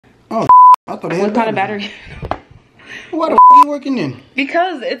Oh, I thought it had what kind of battery? Why the f you working then?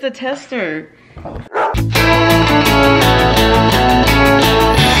 Because it's a tester. Oh.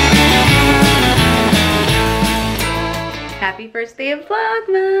 Happy first day of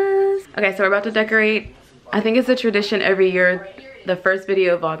Vlogmas. Okay, so we're about to decorate. I think it's a tradition every year. The first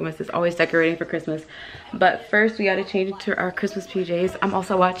video of Vlogmas is always decorating for Christmas. But first we gotta change to our Christmas PJs. I'm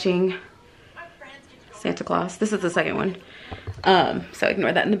also watching Santa Claus. This is the second one. So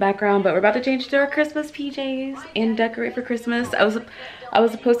ignore that in the background, but we're about to change to our Christmas PJs and decorate for Christmas. I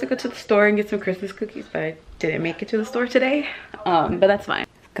was supposed to go to the store and get some Christmas cookies, but I didn't make it to the store today. But that's fine.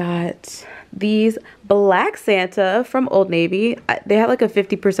 Got these black Santa from Old Navy. They had like a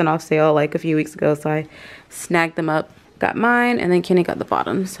 50% off sale like a few weeks ago, so I snagged them up. Got mine, and then Kenny got the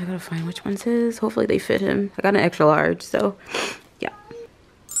bottoms. So I gotta find which one's his. Hopefully they fit him. I got an extra large, so yeah.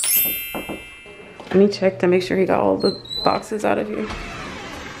 Let me check to make sure he got all the boxes out of here.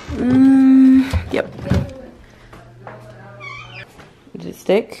 Yep. Does it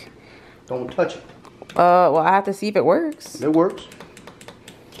stick? Don't touch it. Well, I have to see if it works. It works.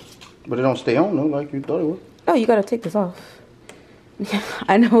 But it don't stay on though, like you thought it would. Oh, you gotta take this off.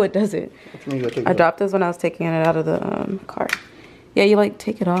 I know it doesn't. What you mean you gotta take it I off? dropped this when I was taking it out of the car. Yeah, you like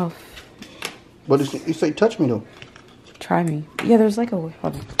take it off. But you say touch me though. Try me. Yeah, there's like a way.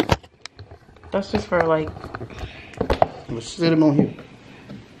 Hold on. That's just for like. Let's set him on here.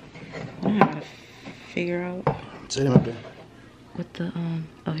 I don't know how to figure out. Set him up there. What the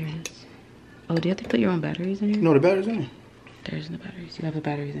oh, here it is. Oh, do you have to put your own batteries in here? No, the battery's in there. There's no batteries. You have the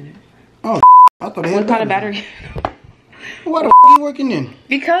batteries in it. Oh, I thought it had What kind of battery? Why the f you working then?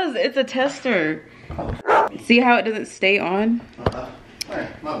 Because it's a tester. See how it doesn't stay on?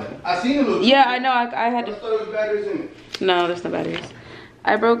 Alright, my bad. I seen it look. Yeah, I know. I had I to. thought there was batteries in it. No, there's no batteries.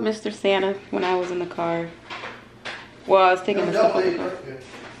 I broke Mr. Santa when I was in the car. Well, I was taking the stuff out of the car.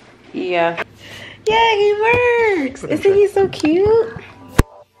 Yeah. Yeah, he works. Isn't he so cute?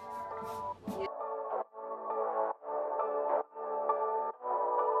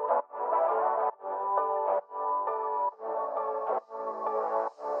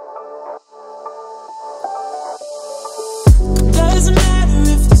 Doesn't matter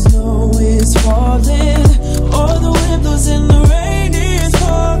if the snow is falling or the wind blows and the rain is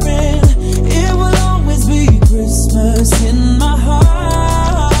pouring. It will always be Christmas in my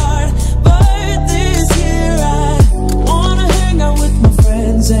heart. But this year I wanna hang out with my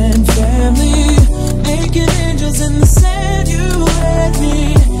friends and family, making angels in the sand, you and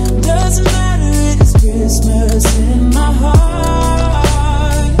me. Doesn't matter, it's Christmas in my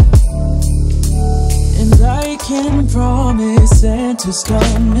heart. And I can promise Santa's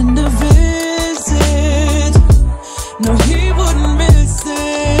coming to visit. No, he wouldn't miss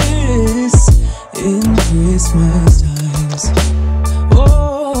this in Christmas times.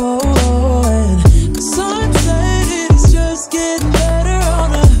 Oh, and the sunset is just getting better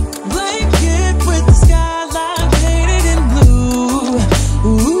on a blanket with the skyline painted in blue.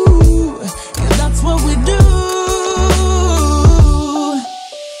 Ooh, and that's what we do.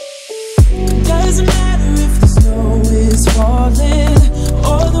 Doesn't matter if the snow is falling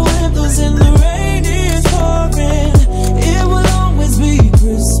or the wind blows and the rain is pouring. It will always be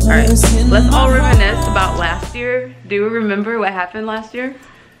Christmas. All right, let's all in my reminisce heart. about last year. Do you remember what happened last year?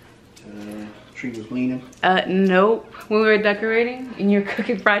 Tree was leaning. Nope. When we were decorating and you're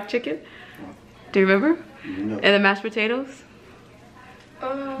cooking fried chicken. Do you remember? No. And the mashed potatoes?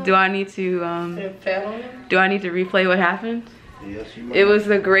 Do I need to replay what happened? Yes, you might. It was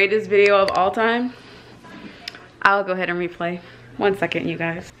the greatest video of all time. I'll go ahead and replay. 1 second, you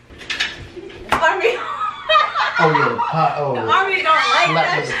guys. Army. Oh yeah, the pot. Oh. Army don't like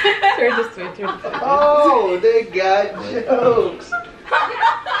that. Turn this way, turn this way. Oh, they got jokes.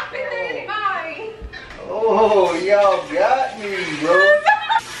 Hi. Oh, y'all got me, bro.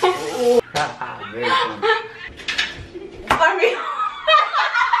 Oh. Very funny. Army.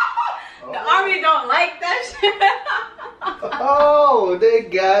 The army don't like that shit. Oh, they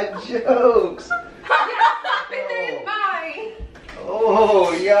got jokes. Bye.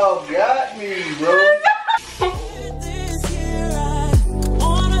 Oh, y'all got me, bro. This year I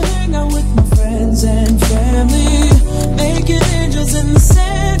wanna hang out with my friends and family, making angels in the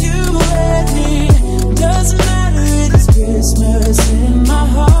sand, you and me. Doesn't matter, it's Christmas in my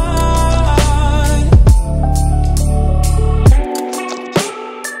heart.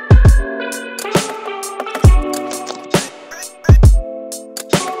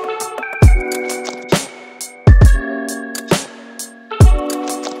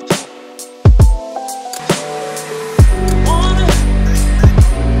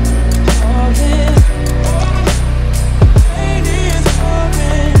 Rain is pouring.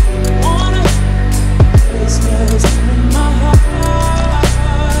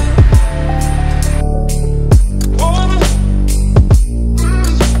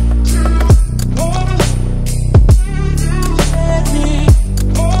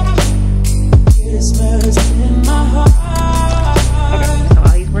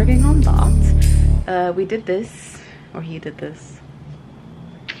 we did this, or he did this.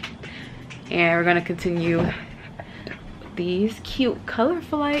 And we're gonna continue these cute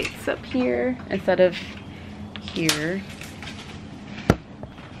colorful lights up here instead of here.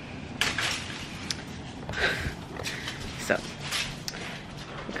 So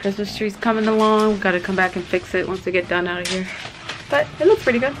the Christmas tree's coming along. Gotta come back and fix it once we get done out of here, but it looks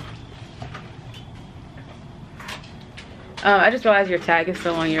pretty good. I just realized your tag is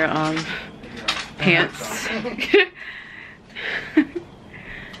still on your pants.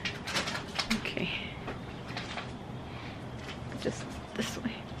 Okay, just this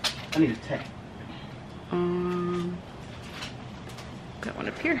way. I need a tag. Got one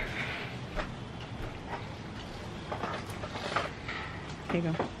up here. There you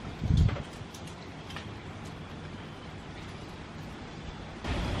go.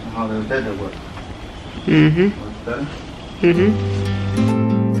 How does that work? Mm-hmm. What's that? Mm-hmm.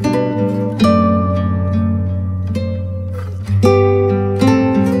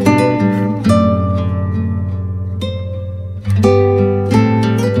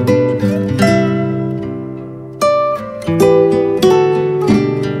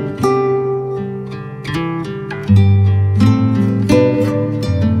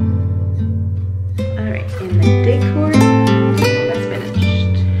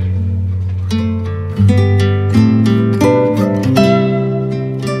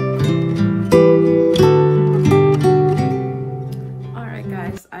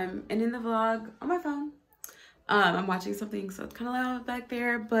 I'm watching something, so it's kind of loud back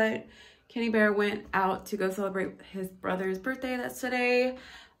there, but Kenny Bear went out to go celebrate his brother's birthday. That's today.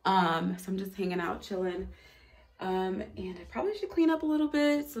 So I'm just hanging out, chilling. And I probably should clean up a little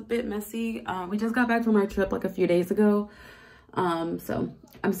bit. It's a bit messy. We just got back from our trip like a few days ago. So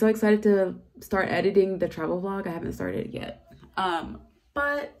I'm so excited to start editing the travel vlog. I haven't started yet.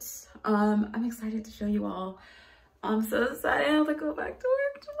 But I'm excited to show you all. I'm so excited I have to go back to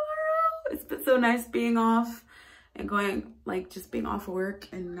work tomorrow. It's been so nice being off and going, like, just being off work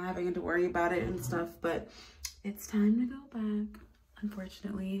and not having to worry about it and stuff. But it's time to go back,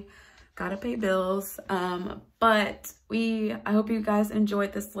 unfortunately. Gotta pay bills. But I hope you guys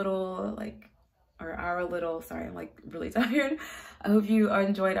enjoyed this little, sorry, I'm like really tired. I hope you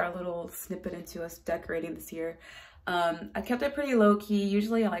enjoyed our little snippet into us decorating this year. I kept it pretty low key.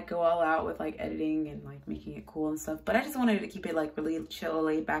 Usually I like go all out with like editing and like making it cool and stuff, but I just wanted to keep it like really chill,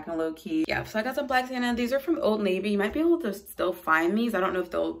 laid back and low key. Yeah, so I got some black Santa. These are from Old Navy. You might be able to still find these. I don't know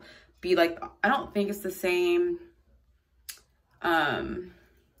if they'll be like, I don't think it's the same. I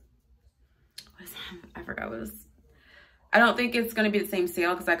forgot what it was. I don't think it's gonna be the same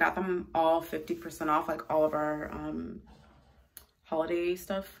sale because I got them all 50% off, like all of our holiday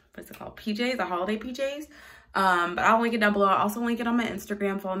stuff. What's it called? PJs, the holiday PJs. But I'll link it down below. I'll also link it on my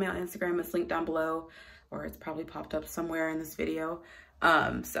Instagram. Follow me on Instagram. It's linked down below, or it's probably popped up somewhere in this video.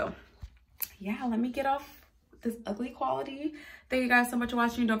 So yeah, let me get off this ugly quality. Thank you guys so much for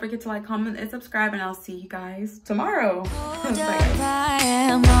watching. Don't forget to like, comment, and subscribe, and I'll see you guys tomorrow. Hold up, I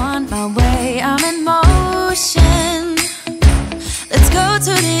am on my way. I'm in motion. Let's go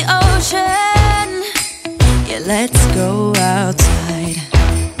to the ocean. Yeah, let's go outside.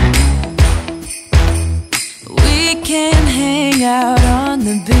 We can hang out on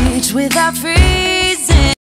the beach without freezing.